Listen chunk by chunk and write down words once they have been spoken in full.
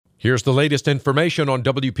Here's the latest information on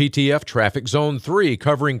WPTF Traffic Zone 3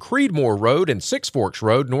 covering Creedmoor Road and Six Forks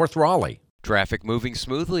Road, North Raleigh. Traffic moving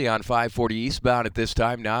smoothly on 540 eastbound at this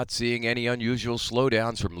time, not seeing any unusual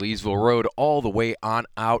slowdowns from Leesville Road all the way on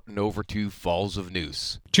out and over to Falls of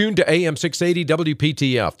Neuse. Tune to AM 680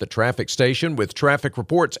 WPTF, the traffic station with traffic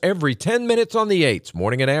reports every 10 minutes on the 8s,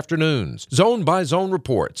 morning and afternoons. Zone-by-zone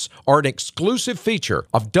reports are an exclusive feature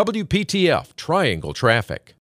of WPTF Triangle Traffic.